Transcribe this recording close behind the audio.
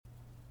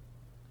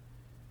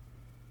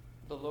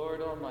The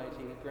Lord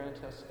Almighty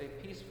grant us a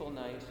peaceful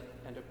night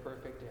and a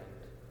perfect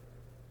end.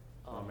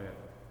 Amen.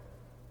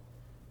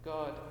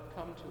 God,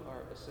 come to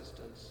our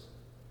assistance.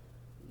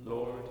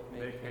 Lord,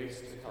 make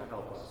haste to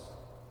help us.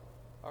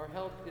 Our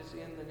help is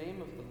in the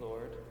name of the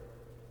Lord,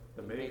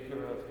 The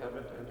maker of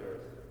heaven and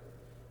earth.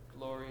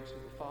 Glory to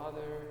the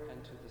Father,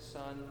 and to the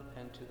Son,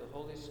 and to the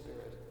Holy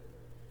Spirit,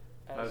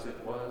 As it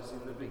was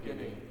in the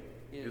beginning,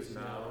 is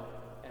now,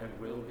 and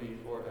will be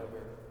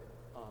forever.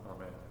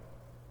 Amen.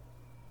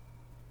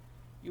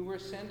 You were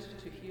sent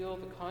to heal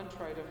the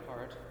contrite of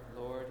heart.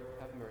 Lord,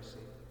 have mercy.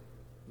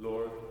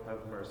 Lord,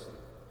 have mercy.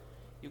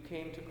 You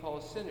came to call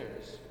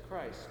sinners.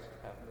 Christ,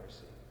 have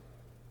mercy.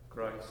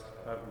 Christ,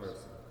 have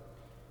mercy.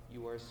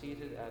 You are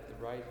seated at the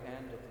right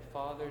hand of the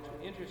Father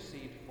to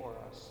intercede for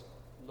us.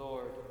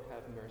 Lord,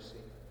 have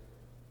mercy.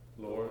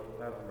 Lord,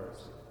 have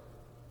mercy.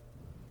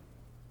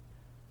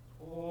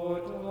 Pour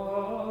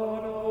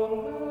down,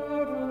 O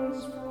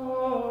heavens,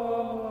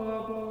 from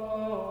above,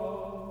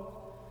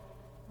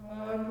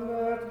 and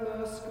let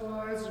the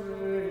skies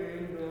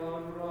rain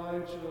down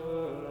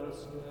righteousness.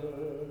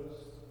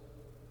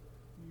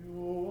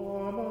 You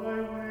are my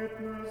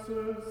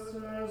witnesses,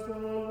 says the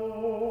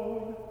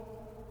Lord,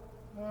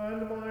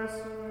 and my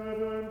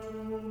servant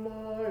whom I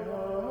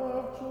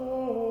have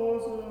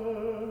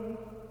chosen,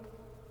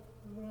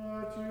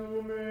 that you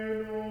may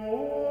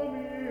know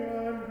me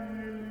and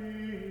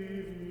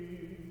believe me.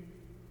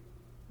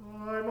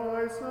 I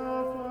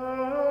myself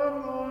am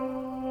the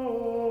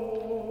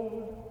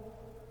Lord,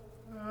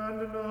 and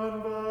none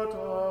but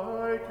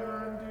I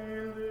can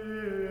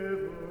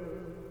deliver.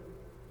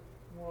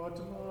 What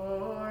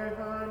my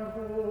hand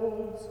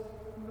holds,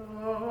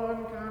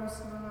 none can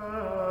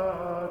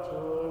snatch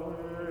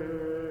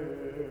away.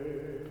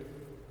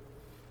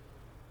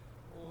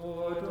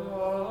 Pour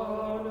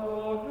down, O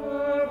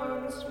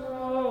heavens,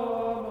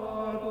 from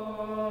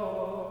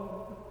above,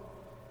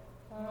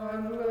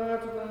 and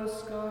let the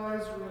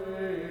skies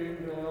rain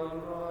down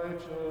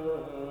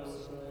righteousness.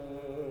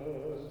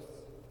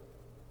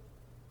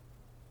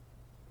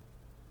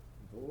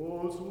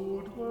 Those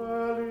who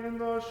dwell in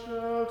the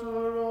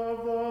shelter of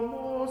the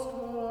Most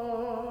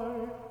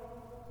High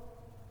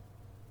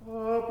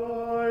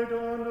abide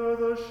under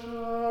the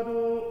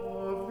shadow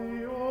of the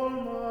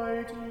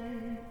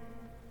Almighty.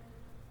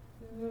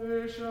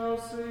 They shall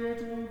say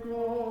to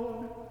God,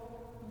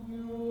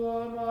 You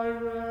are my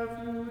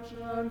refuge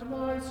and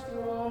my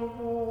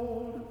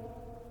stronghold,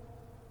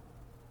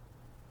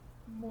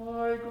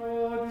 my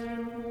God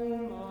in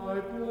whom I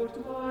put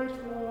my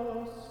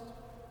trust,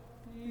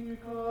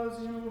 because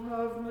you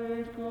have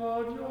made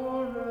God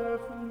your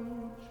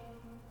refuge,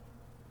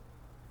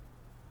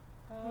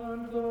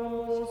 and the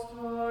Most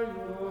High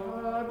your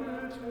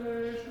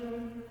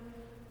habitation.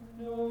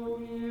 No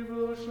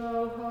evil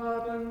shall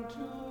happen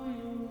to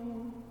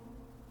you,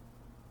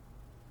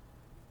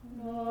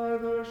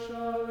 neither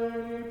shall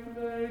any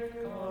plague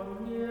come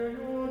near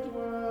your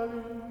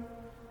dwelling,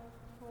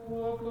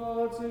 for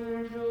God's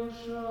angels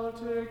shall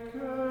take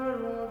care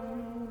of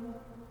you,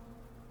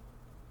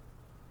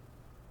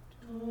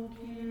 to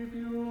keep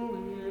you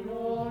in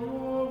all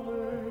your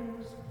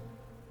ways.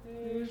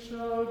 They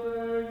shall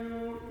bear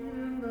you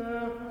in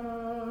their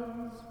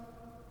hands,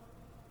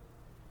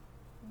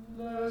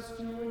 lest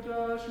you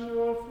dash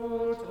your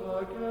foot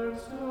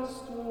against a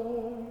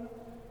stone.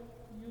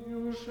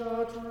 You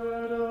shall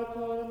tread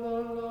upon the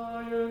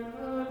lion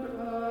and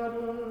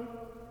adder.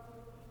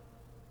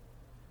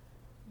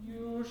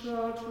 You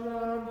shall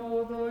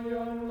trample the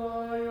young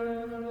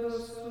lion and the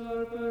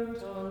serpent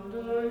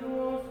under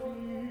your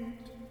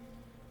feet.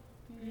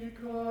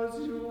 Because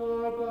you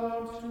are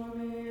bound to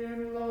me in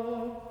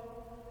love,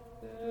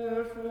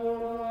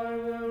 therefore I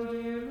will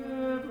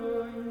deliver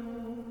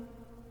you.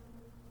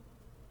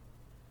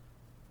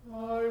 I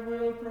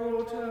will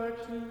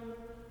protect you,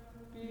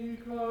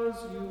 because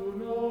you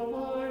know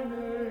my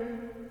name.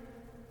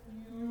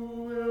 You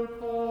will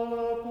call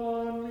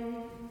upon me,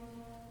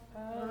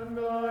 and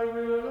I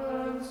will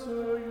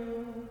answer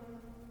you.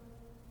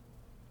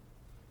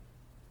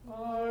 I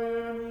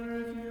am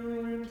with you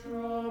in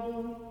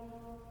trouble.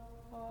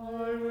 I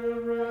will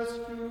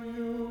rescue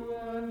you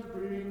and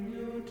bring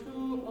you to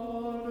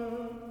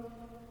honor.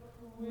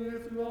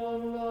 With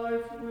long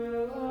life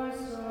will I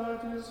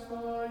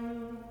satisfy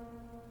you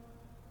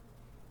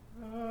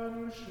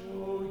and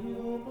show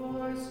you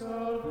my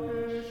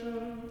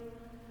salvation.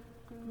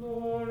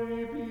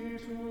 Glory be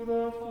to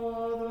the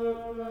Father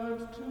and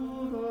to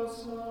the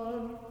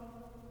Son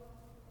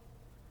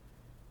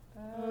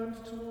and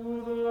to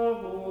the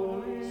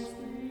Holy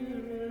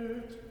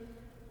Spirit,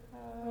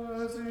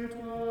 as it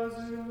was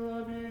in the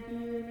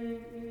beginning,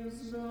 is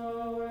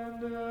now,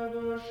 and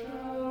ever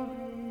shall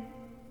be,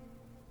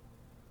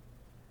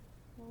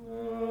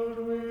 world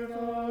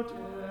without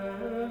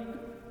end.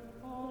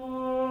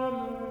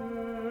 Amen.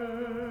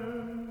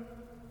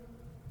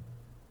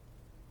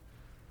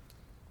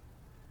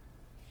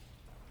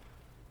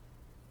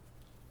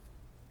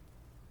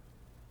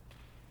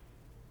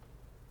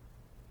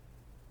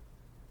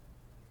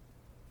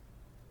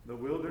 The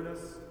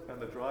wilderness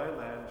and the dry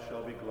land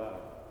shall be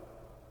glad.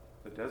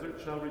 The desert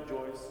shall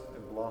rejoice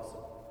and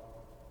blossom.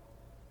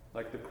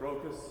 Like the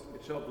crocus,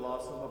 it shall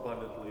blossom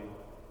abundantly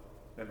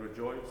and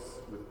rejoice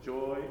with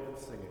joy and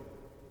singing.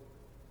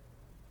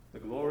 The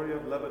glory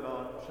of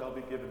Lebanon shall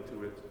be given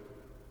to it,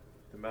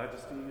 the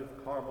majesty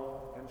of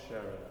Carmel and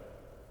Sharon.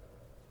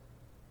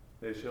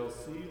 They shall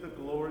see the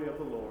glory of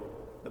the Lord,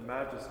 the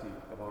majesty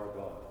of our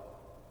God.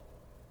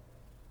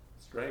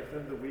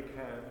 Strengthen the weak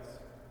hands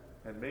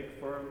and make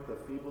firm the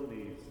feeble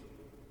knees.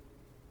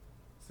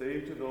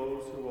 Say to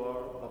those who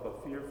are of a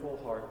fearful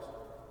heart,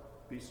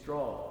 be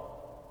strong,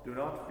 do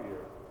not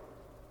fear.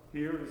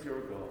 Here is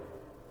your God.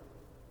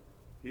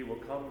 He will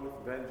come with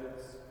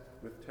vengeance,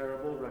 with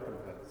terrible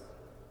recompense.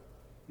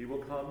 He will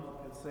come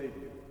and save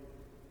you.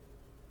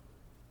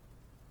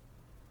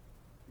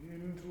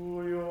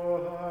 Into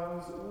your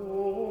hands, O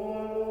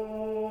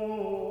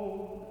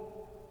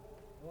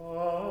Lord,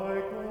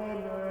 I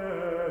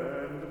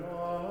commend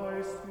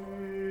my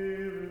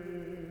spirit.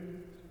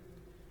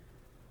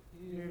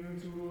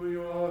 Into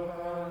your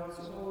hands,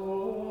 O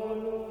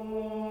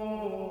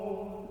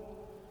Lord,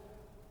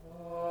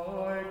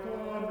 I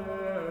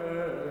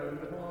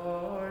commend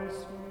my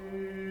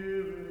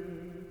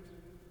spirit.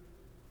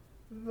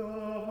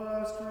 Thou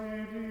hast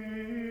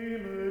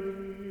redeemed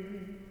me,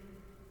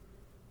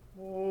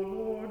 O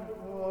Lord,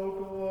 thou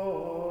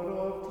God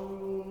of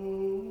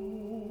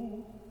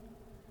truth.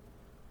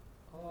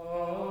 I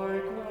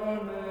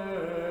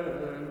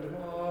commend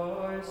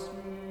my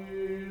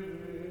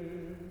spirit.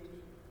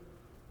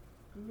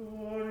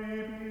 Glory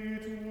be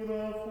to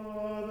the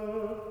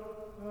Father,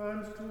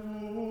 and to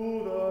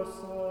the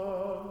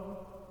Son,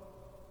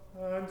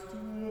 and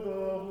to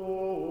the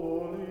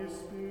Holy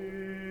Spirit.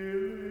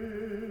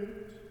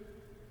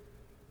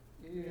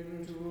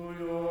 Into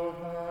your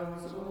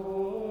hands, O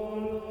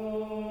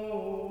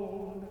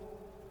Lord,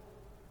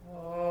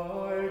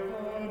 I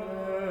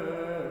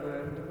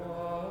commend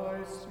my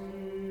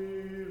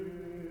spirit.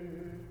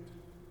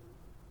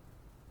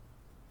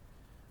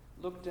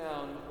 Look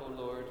down, O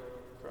Lord,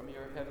 from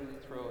your heavenly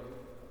throne,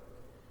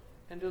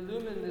 and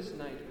illumine this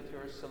night with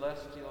your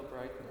celestial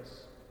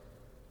brightness,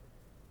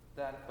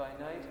 that by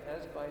night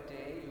as by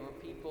day your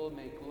people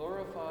may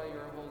glorify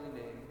your holy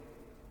name,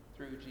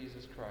 through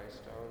Jesus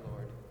Christ our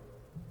Lord.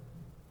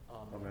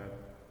 Amen.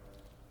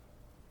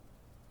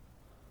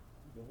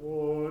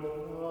 Lord,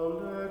 now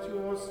let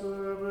your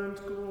servant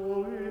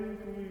go in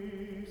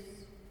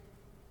peace.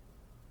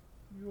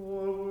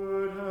 Your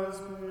word has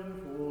been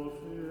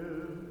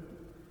fulfilled.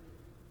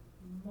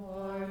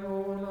 Mine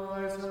own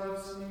eyes have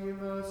seen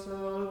the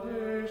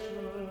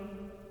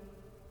salvation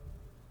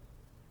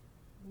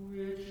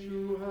which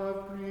you have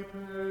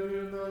prepared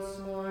in the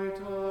sight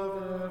of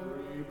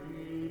every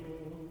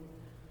people,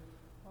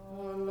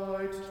 a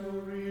light to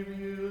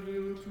reveal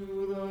you to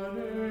the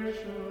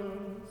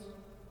nations,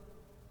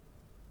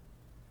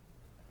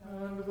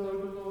 and the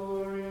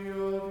glory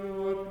of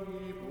your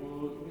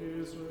people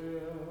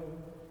Israel.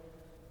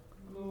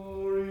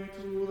 Glory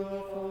to the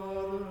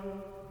Father,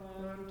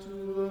 and to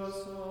the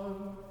Son,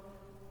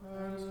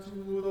 and to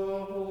the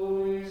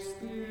Holy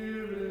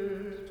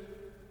Spirit,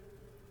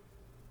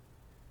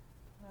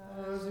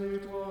 as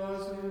it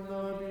was in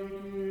the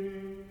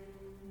beginning,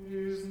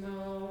 is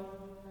now,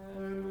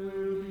 and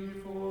will be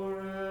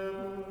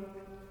forever.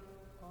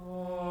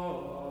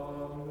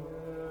 Amen.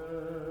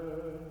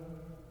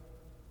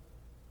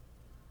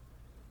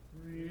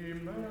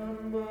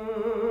 Remember,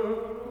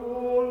 O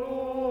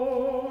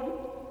Lord,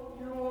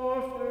 your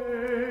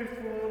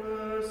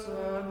faithfulness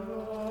and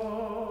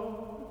love.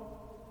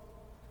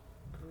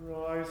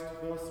 Christ,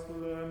 the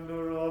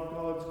splendor of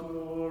God's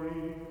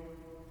glory,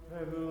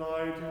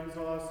 enlightens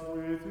us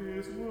with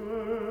his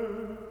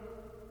word.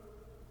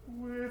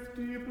 With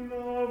deep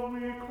love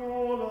we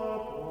call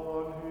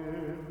upon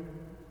him.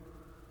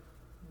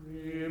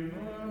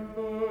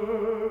 Remember,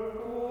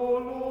 O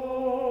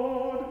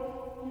Lord,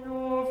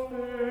 your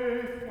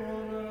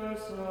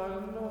faithfulness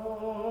and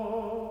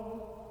love.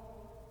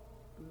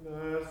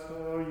 Blessed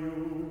are you,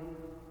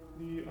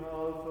 the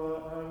Alpha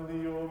and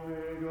the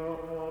Omega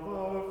of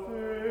our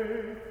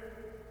faith.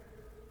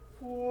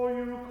 For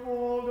you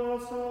called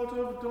us out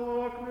of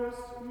darkness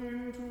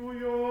into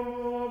your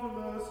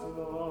marvelous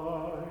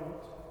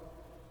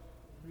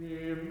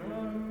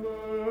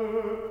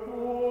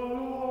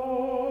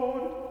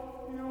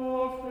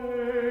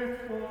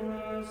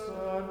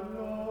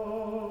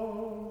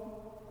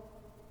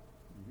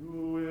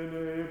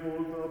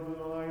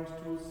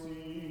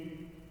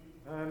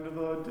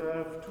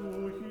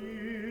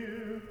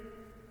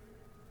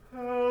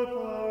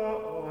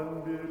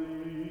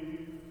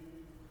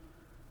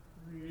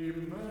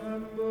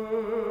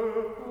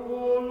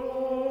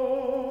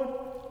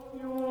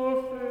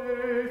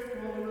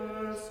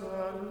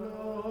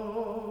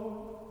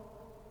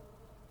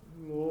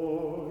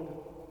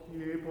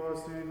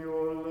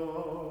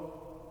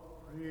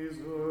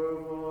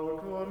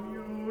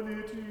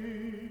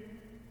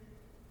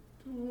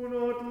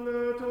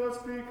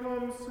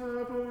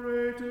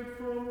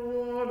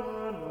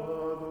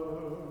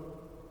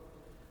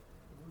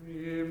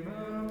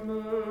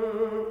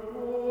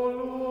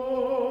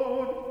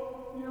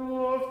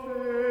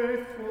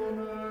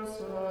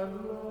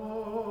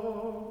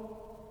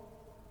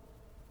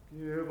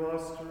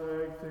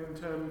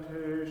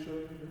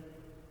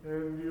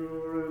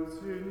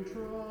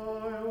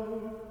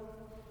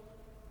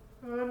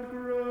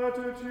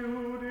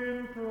plenitude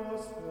in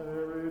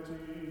prosperity.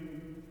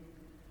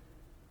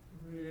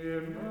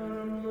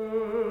 Remember,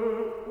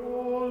 O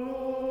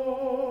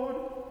Lord,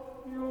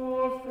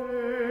 your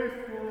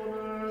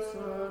faithfulness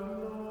and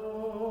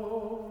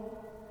love.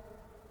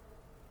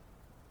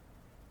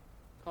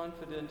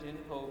 Confident in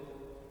hope,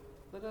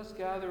 let us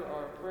gather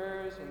our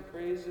prayers and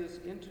praises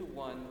into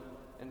one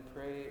and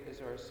pray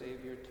as our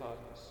Savior taught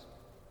us.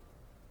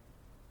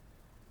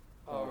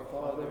 Our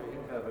Father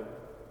in heaven,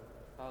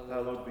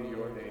 hallowed be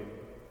your name.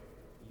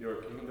 Your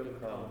kingdom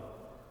come,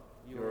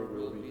 your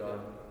will be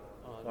done,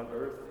 on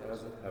earth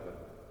as in heaven.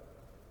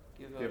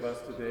 Give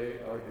us today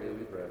our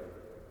daily bread.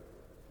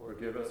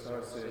 Forgive us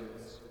our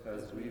sins,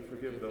 as we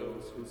forgive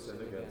those who sin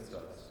against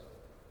us.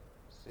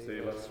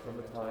 Save us from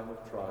the time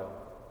of trial,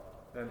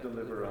 and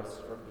deliver us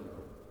from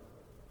evil.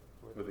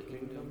 For the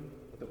kingdom,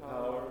 the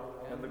power,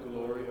 and the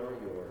glory are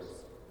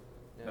yours,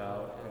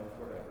 now and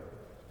forever.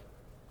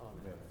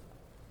 Amen.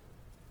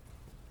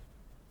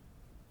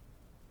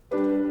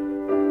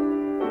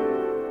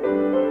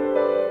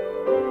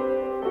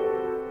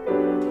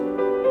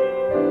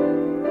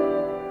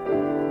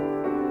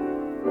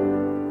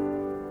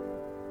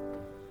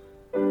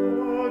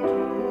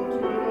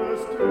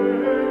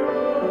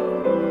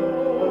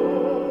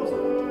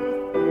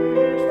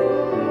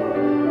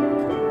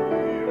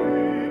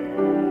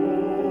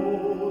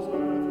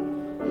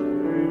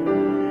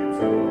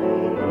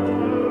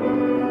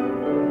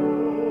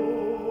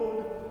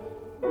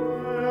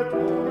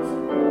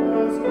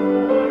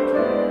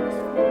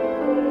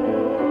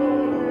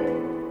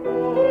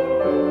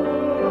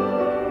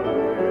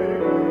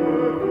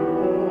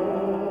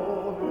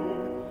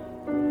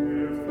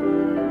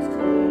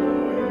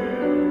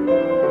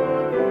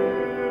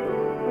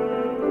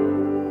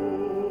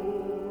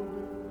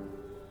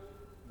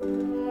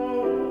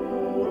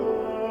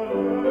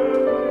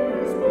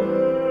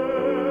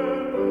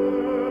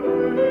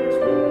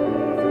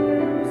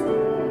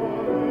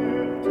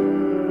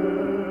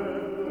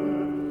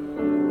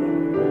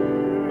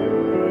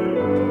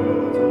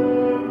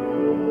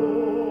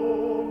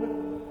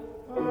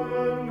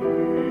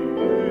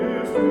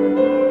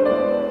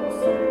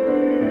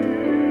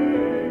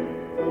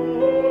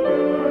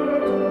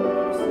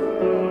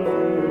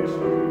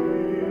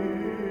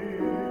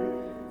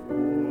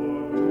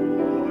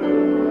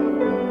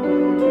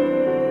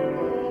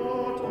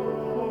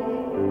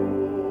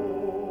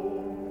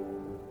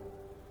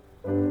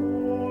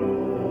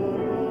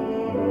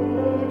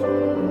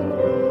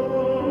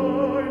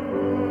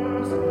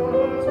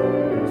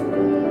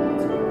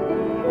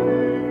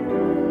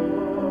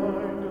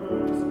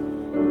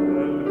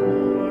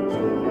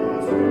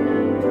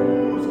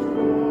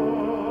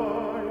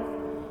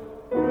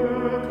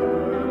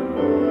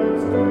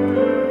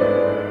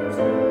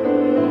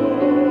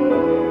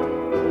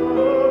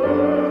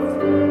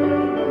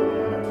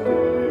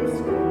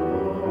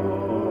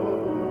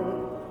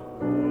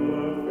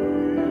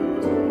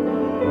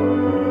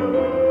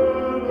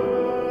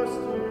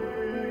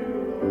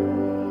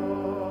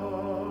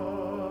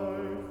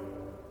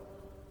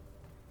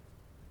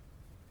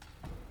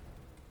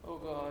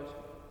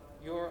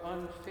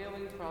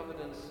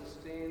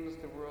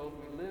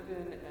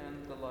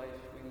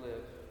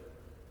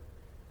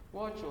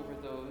 Watch over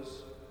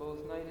those, both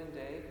night and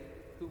day,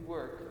 who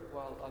work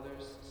while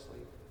others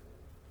sleep.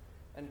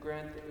 And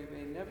grant that we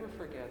may never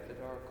forget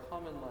that our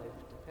common life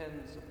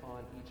depends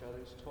upon each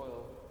other's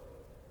toil.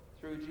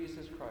 Through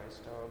Jesus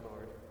Christ our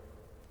Lord.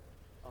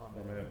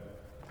 Amen. Amen.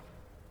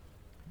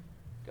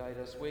 Guide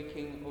us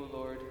waking, O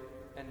Lord,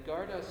 and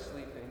guard us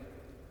sleeping,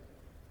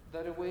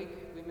 that awake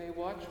we may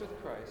watch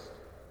with Christ,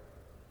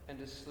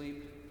 and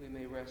asleep we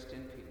may rest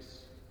in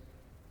peace.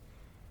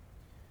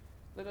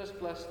 Let us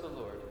bless the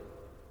Lord.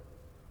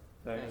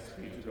 Thanks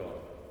be to God.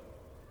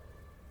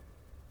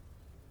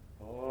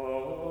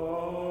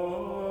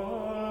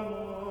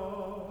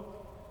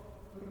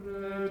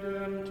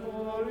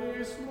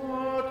 Redemptoris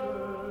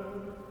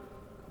Mater,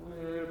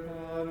 quae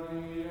per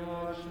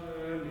via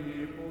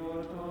celi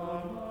porta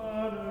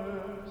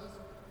manes,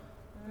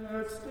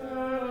 et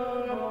stella